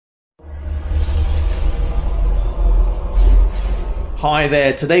Hi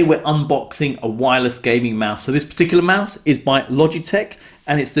there, today we're unboxing a wireless gaming mouse. So this particular mouse is by Logitech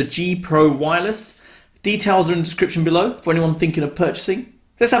and it's the G Pro Wireless. Details are in the description below for anyone thinking of purchasing.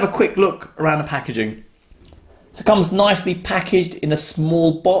 Let's have a quick look around the packaging. So it comes nicely packaged in a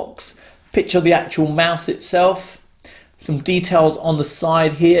small box. Picture of the actual mouse itself. Some details on the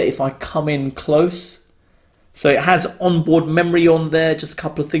side here if I come in close. So it has onboard memory on there, just a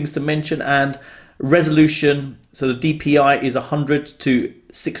couple of things to mention, and resolution. So the DPI is 100 to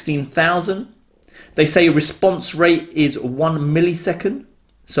 16,000. They say response rate is 1 millisecond.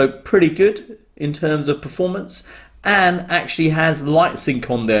 So pretty good in terms of performance, and actually has light sync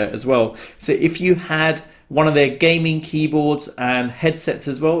on there as well. So if you had one of their gaming keyboards and headsets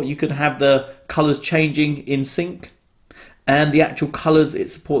as well, you could have the colors changing in sync. And the actual colors it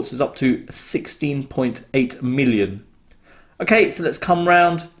supports is up to 16.8 million. Okay, so let's come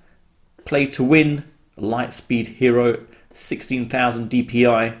round. Play to win, Lightspeed Hero, 16,000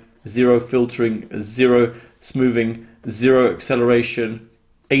 DPI, 0 filtering, 0 smoothing, 0 acceleration,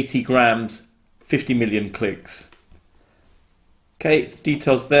 80 grams, 50 million clicks. Okay, some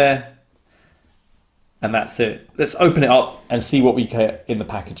details there. And that's it. Let's open it up and see what we get in the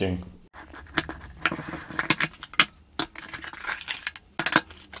packaging.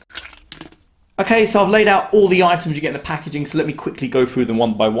 Okay, so I've laid out all the items you get in the packaging, so let me quickly go through them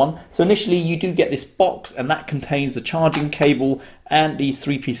one by one. So initially you do get this box, and that contains the charging cable and these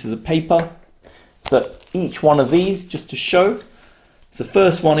 3 pieces of paper. So each one of these, just to show. So the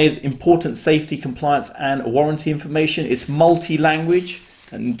first one is important safety, compliance and warranty information. It's multi-language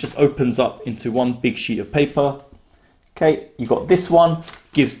and just opens up into one big sheet of paper. Okay, you've got this one,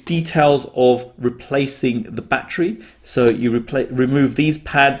 gives details of replacing the battery. So you remove these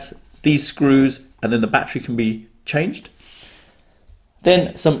pads, these screws, and then the battery can be changed.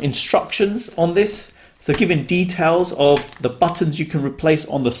 Then some instructions on this. So giving details of the buttons you can replace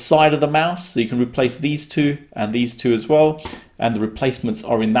on the side of the mouse. So you can replace these 2 and these 2 as well. And the replacements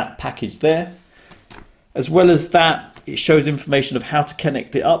are in that package there. As well as that, it shows information of how to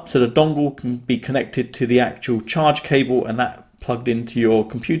connect it up. So the dongle can be connected to the actual charge cable and that plugged into your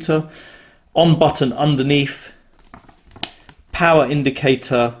computer. On button underneath, power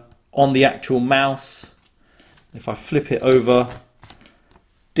indicator on the actual mouse. If I flip it over,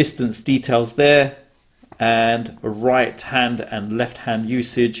 distance details there, and right hand and left hand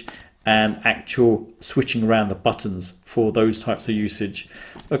usage, and actual switching around the buttons for those types of usage.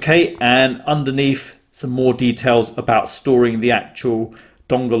 Okay, and underneath some more details about storing the actual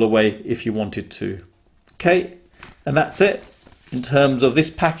dongle away if you wanted to. Okay, and that's it in terms of this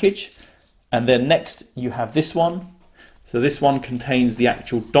package. And then next you have this one. So this one contains the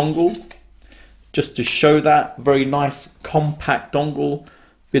actual dongle, just to show that. Very nice compact dongle,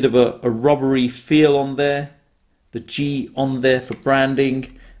 bit of a rubbery feel on there. The G on there for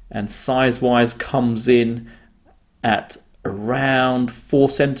branding, and size wise comes in at around 4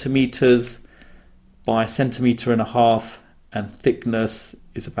 centimeters by 1.5 centimeters, and thickness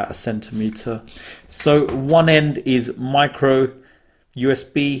is about 1 centimeter. So one end is micro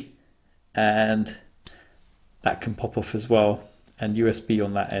USB, and that can pop off as well, and USB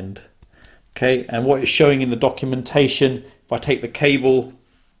on that end. Okay, and what it's showing in the documentation, if I take the cable,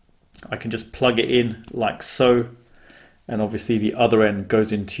 I can just plug it in like so, and obviously the other end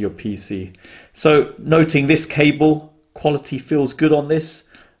goes into your PC. So noting this cable, quality feels good on this,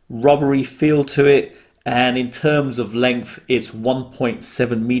 rubbery feel to it, and in terms of length, it's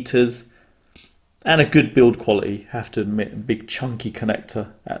 1.7 meters, and a good build quality, have to admit. A big chunky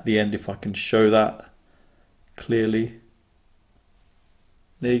connector at the end, if I can show that clearly.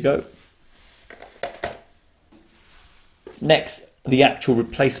 There you go. Next, the actual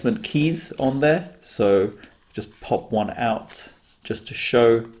replacement keys on there. So just pop one out just to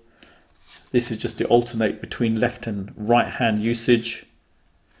show. This is just to alternate between left and right hand usage.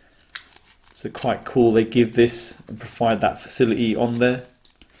 So quite cool they give this and provide that facility on there.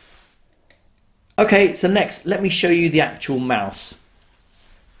 Okay, so next let me show you the actual mouse.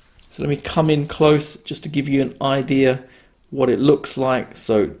 So let me come in close just to give you an idea what it looks like.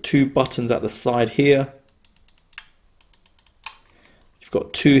 So 2 buttons at the side here. You've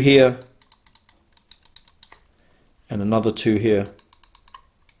got 2 here and another 2 here.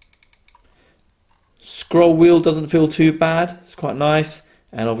 Scroll wheel doesn't feel too bad, it's quite nice,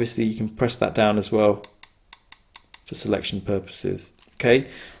 and obviously you can press that down as well for selection purposes. Okay, in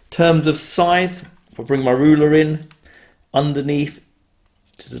terms of size, if I bring my ruler in, underneath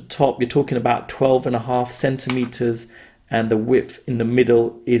to the top, you're talking about 12.5 centimeters, and the width in the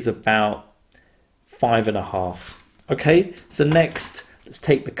middle is about 5.5. Okay, so next let's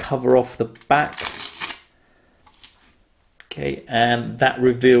take the cover off the back. Okay, and that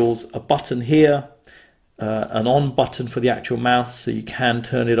reveals a button here, an on button for the actual mouse, so you can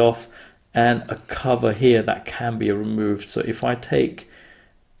turn it off, and a cover here that can be removed. So if I take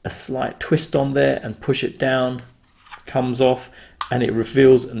a slight twist on there and push it down, comes off, and it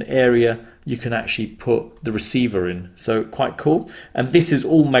reveals an area you can actually put the receiver in. So quite cool. And this is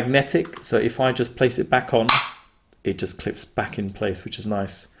all magnetic, so if I just place it back on, it just clips back in place, which is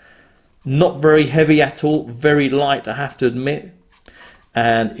nice. Not very heavy at all, very light, I have to admit.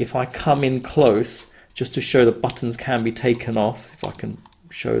 And if I come in close, just to show the buttons can be taken off, if I can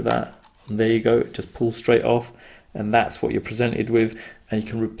show that, and there you go, it just pulls straight off, and that's what you're presented with, and you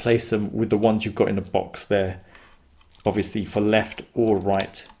can replace them with the ones you've got in the box there, obviously for left or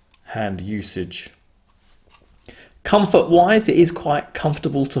right hand usage. Comfort wise, it is quite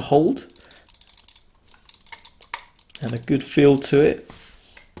comfortable to hold and a good feel to it.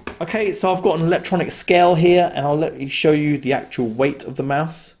 Okay, so I've got an electronic scale here, and I'll let you show you the actual weight of the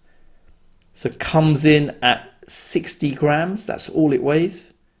mouse. So it comes in at 60 grams, that's all it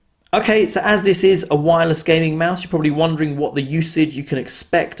weighs. Okay, so as this is a wireless gaming mouse, you're probably wondering what the usage you can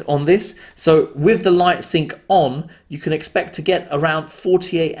expect on this. So with the light sync on, you can expect to get around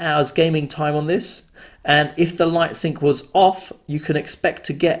 48 hours gaming time on this. And if the light sync was off, you can expect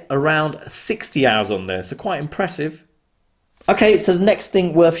to get around 60 hours on there. So quite impressive. Okay, so the next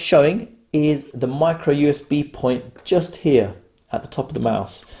thing worth showing is the micro USB point just here at the top of the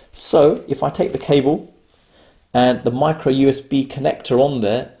mouse. So if I take the cable, and the micro USB connector on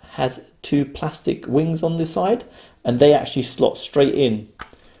there has two plastic wings on this side, and they actually slot straight in.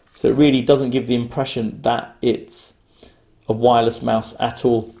 So it really doesn't give the impression that it's a wireless mouse at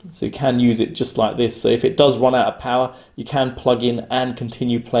all. So you can use it just like this. So if it does run out of power, you can plug in and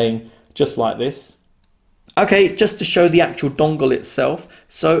continue playing just like this. Okay, just to show the actual dongle itself.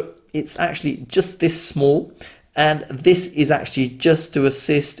 So it's actually just this small, and this is actually just to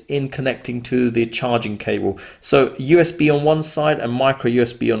assist in connecting to the charging cable. So USB on one side and micro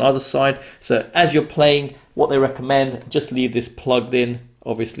USB on the other side. So as you're playing, what they recommend, just leave this plugged in,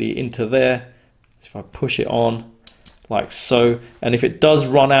 obviously into there. So if I push it on like so, and if it does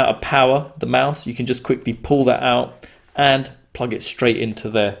run out of power, the mouse, you can just quickly pull that out and plug it straight into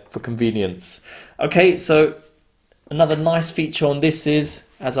there for convenience. Okay, so another nice feature on this is,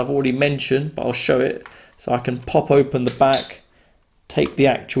 as I've already mentioned, but I'll show it. So I can pop open the back, take the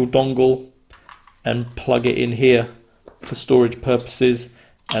actual dongle and plug it in here for storage purposes,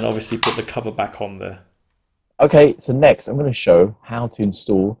 and obviously put the cover back on there. Okay, so next I'm going to show how to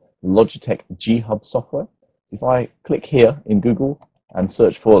install Logitech G Hub software. So if I click here in Google and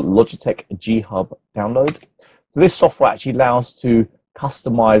search for Logitech G Hub download, so this software actually allows to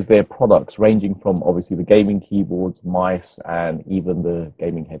customize their products, ranging from obviously the gaming keyboards, mice, and even the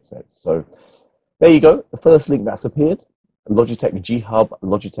gaming headsets. So there you go, the first link that's appeared, Logitech G Hub,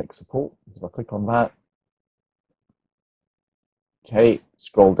 Logitech support. If I click on that, okay,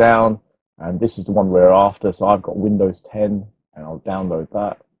 scroll down, and this is the one we're after. So I've got Windows 10, and I'll download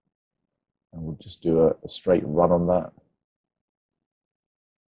that, and we'll just do a straight run on that.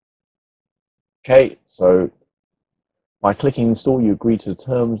 Okay, so by clicking install, you agree to the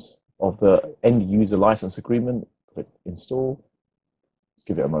terms of the end user license agreement. Click install. Let's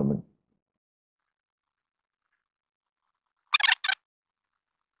give it a moment.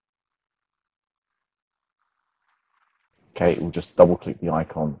 Okay, we'll just double click the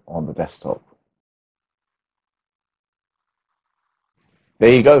icon on the desktop.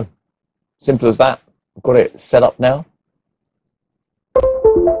 There you go. Simple as that. I've got it set up now.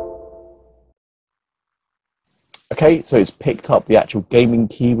 Okay, so it's picked up the actual gaming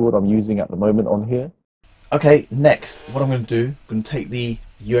keyboard I'm using at the moment on here. Okay, next, what I'm going to do, I'm going to take the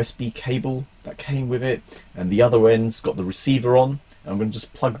USB cable that came with it, and the other end's got the receiver on, and I'm going to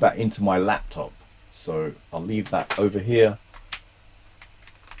just plug that into my laptop. So I'll leave that over here.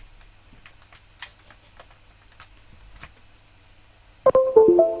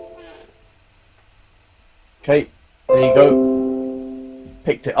 Okay, there you go.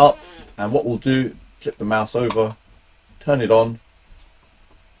 Picked it up, and what we'll do, flip the mouse over, turn it on,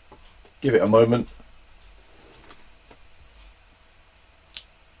 give it a moment.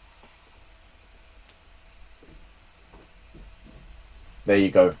 There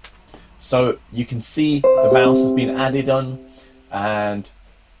you go. So you can see the mouse has been added on and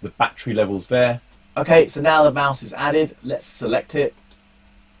the battery levels there. Okay, so now the mouse is added, let's select it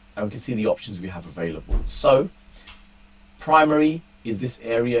and we can see the options we have available. So primary is this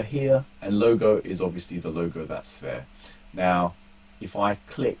area here, and logo is obviously the logo that's there. Now if I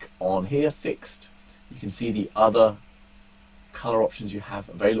click on here, fixed, you can see the other color options you have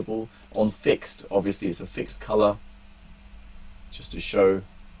available. On fixed, obviously it's a fixed color. just to show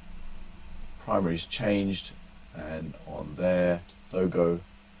primary's changed, and on there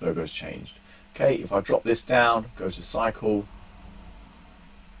logo's changed. Okay, if I drop this down, go to cycle,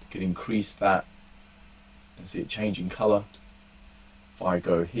 you can increase that and see it changing color. If I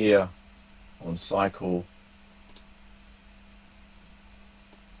go here on cycle,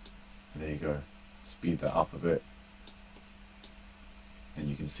 there you go, speed that up a bit, and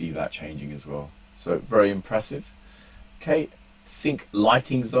you can see that changing as well. So very impressive. Okay, sync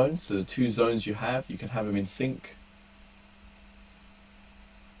lighting zones. So the two zones you can have them in sync.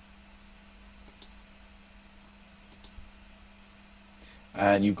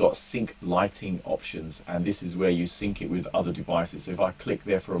 And you've got sync lighting options, and this is where you sync it with other devices. So if I click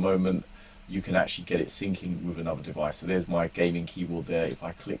there for a moment, you can actually get it syncing with another device. So there's my gaming keyboard there. If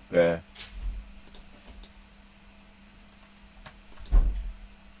I click there,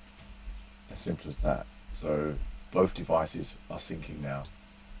 as simple as that. So both devices are syncing now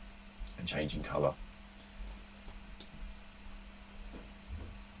and changing color.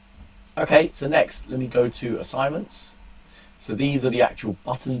 Okay, so next let me go to assignments. So these are the actual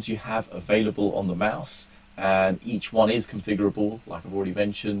buttons you have available on the mouse, and each one is configurable, like I've already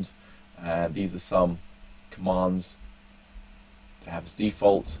mentioned. And these are some commands to have as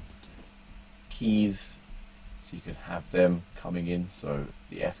default. Keys, so you can have them coming in, so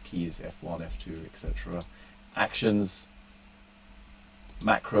the F keys, F1, F2, etc. Actions,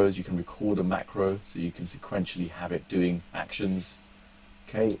 macros, you can record a macro, so you can sequentially have it doing actions.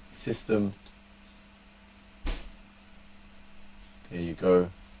 Okay, system, there you go.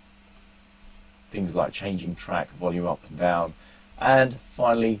 Things like changing track, volume up and down. And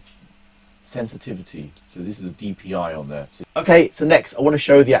finally, sensitivity. So this is a DPI on there. Okay, so next I want to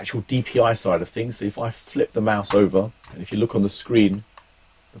show the actual DPI side of things. So if I flip the mouse over, and if you look on the screen,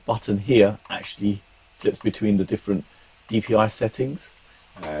 the button here actually flips between the different DPI settings.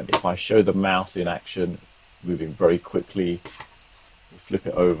 And if I show the mouse in action, moving very quickly, flip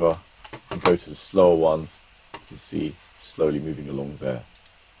it over and go to the slower one, you can see slowly moving along there.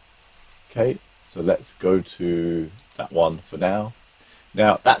 Okay, so let's go to that one for now.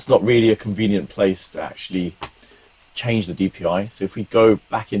 Now that's not really a convenient place to actually change the DPI. So if we go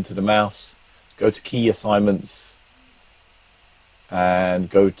back into the mouse, go to key assignments and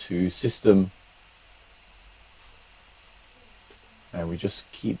go to system, and we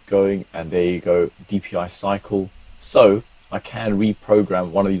just keep going, and there you go, DPI cycle. So I can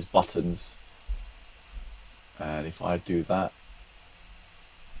reprogram one of these buttons, and if I do that,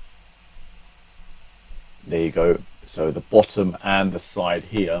 there you go. So the bottom and the side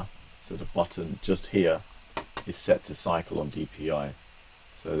here, so the button just here is set to cycle on DPI.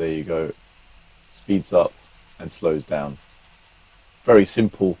 So there you go, speeds up and slows down. Very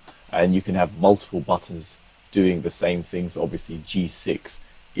simple, and you can have multiple buttons doing the same things. Obviously G6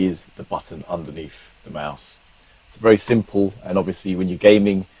 is the button underneath the mouse. It's very simple, and obviously when you're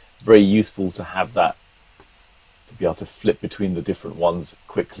gaming, very useful to have that, to be able to flip between the different ones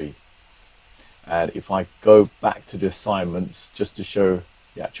quickly. And if I go back to the assignments, just to show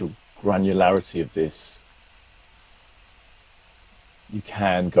the actual granularity of this, you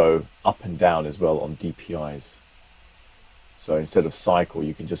can go up and down as well on DPIs. So instead of cycle,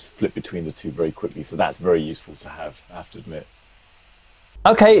 you can just flip between the two very quickly. So that's very useful to have, I have to admit.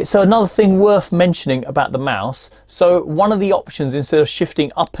 Okay, so another thing worth mentioning about the mouse. So one of the options, instead of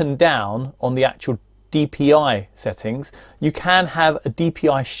shifting up and down on the actual DPI settings, you can have a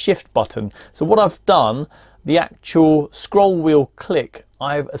DPI shift button. So what I've done, the actual scroll wheel click,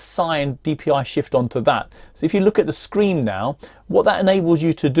 I've assigned DPI shift onto that. So if you look at the screen now, what that enables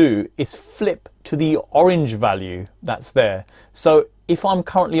you to do is flip to the orange value that's there. So if I'm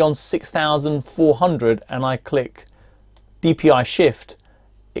currently on 6,400 and I click DPI shift,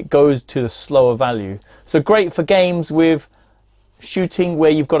 it goes to the slower value. So great for games with shooting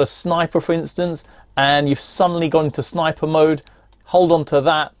where you've got a sniper, for instance, and you've suddenly gone into sniper mode. Hold on to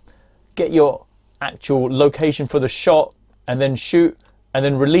that, get your actual location for the shot, and then shoot, and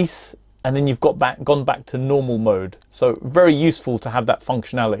then release, and then you've gone back to normal mode. So very useful to have that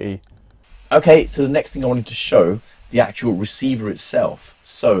functionality. Okay, so the next thing I wanted to show, the actual receiver itself.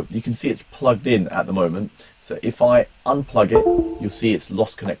 So you can see it's plugged in at the moment. So if I unplug it, you'll see it's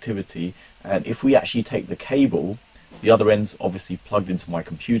lost connectivity. And if we actually take the cable, the other end's obviously plugged into my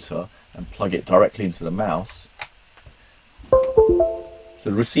computer, and plug it directly into the mouse. So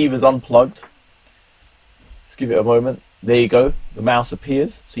the receiver's unplugged. Let's give it a moment. There you go, the mouse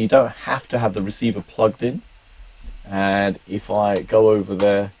appears. So you don't have to have the receiver plugged in. And if I go over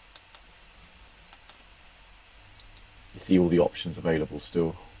there, you see all the options available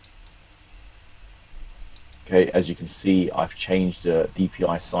still. Okay, as you can see, I've changed the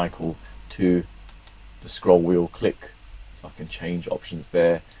DPI cycle to the scroll wheel click, so I can change options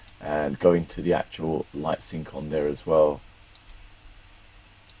there and go into the actual light sync on there as well.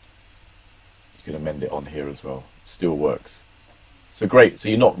 You can amend it on here as well, still works. So great, so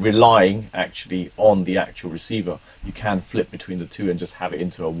you're not relying actually on the actual receiver. You can flip between the two and just have it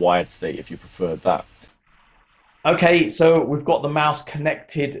into a wired state if you prefer that. Okay, so we've got the mouse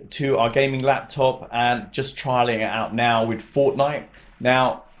connected to our gaming laptop and just trialing it out now with Fortnite.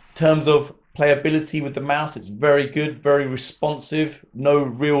 Now, in terms of playability with the mouse, it's very good, very responsive, no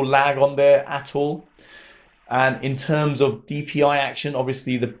real lag on there at all. And in terms of DPI action,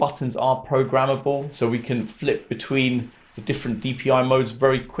 obviously the buttons are programmable, so we can flip between the different DPI modes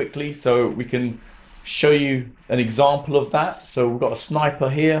very quickly. So we can show you an example of that. So we've got a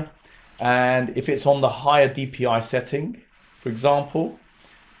sniper here. And if it's on the higher DPI setting, for example,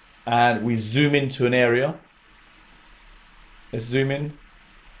 and we zoom into an area, let's zoom in,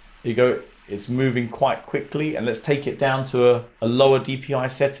 there you go, it's moving quite quickly, and let's take it down to a lower DPI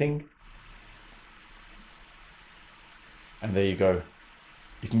setting. And there you go,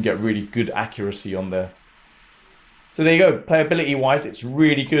 you can get really good accuracy on there. So there you go, playability wise, it's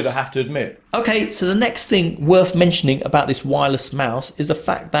really good, I have to admit. Okay, so the next thing worth mentioning about this wireless mouse is the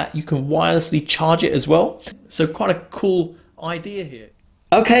fact that you can wirelessly charge it as well. So quite a cool idea here.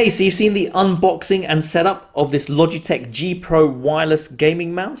 Okay, so you've seen the unboxing and setup of this Logitech G Pro wireless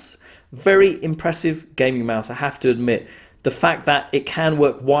gaming mouse. Very impressive gaming mouse, I have to admit. The fact that it can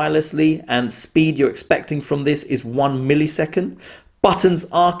work wirelessly and speed you're expecting from this is 1 millisecond. Buttons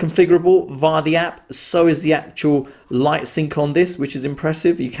are configurable via the app, so is the actual light sync on this, which is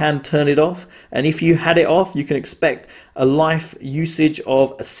impressive. You can turn it off, and if you had it off, you can expect a life usage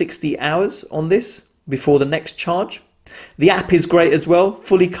of 60 hours on this before the next charge. The app is great as well,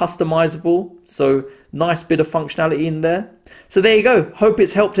 fully customizable, so nice bit of functionality in there. So there you go, hope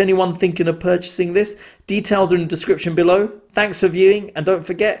it's helped anyone thinking of purchasing this. Details are in the description below. Thanks for viewing, and don't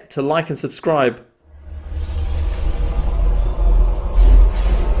forget to like and subscribe.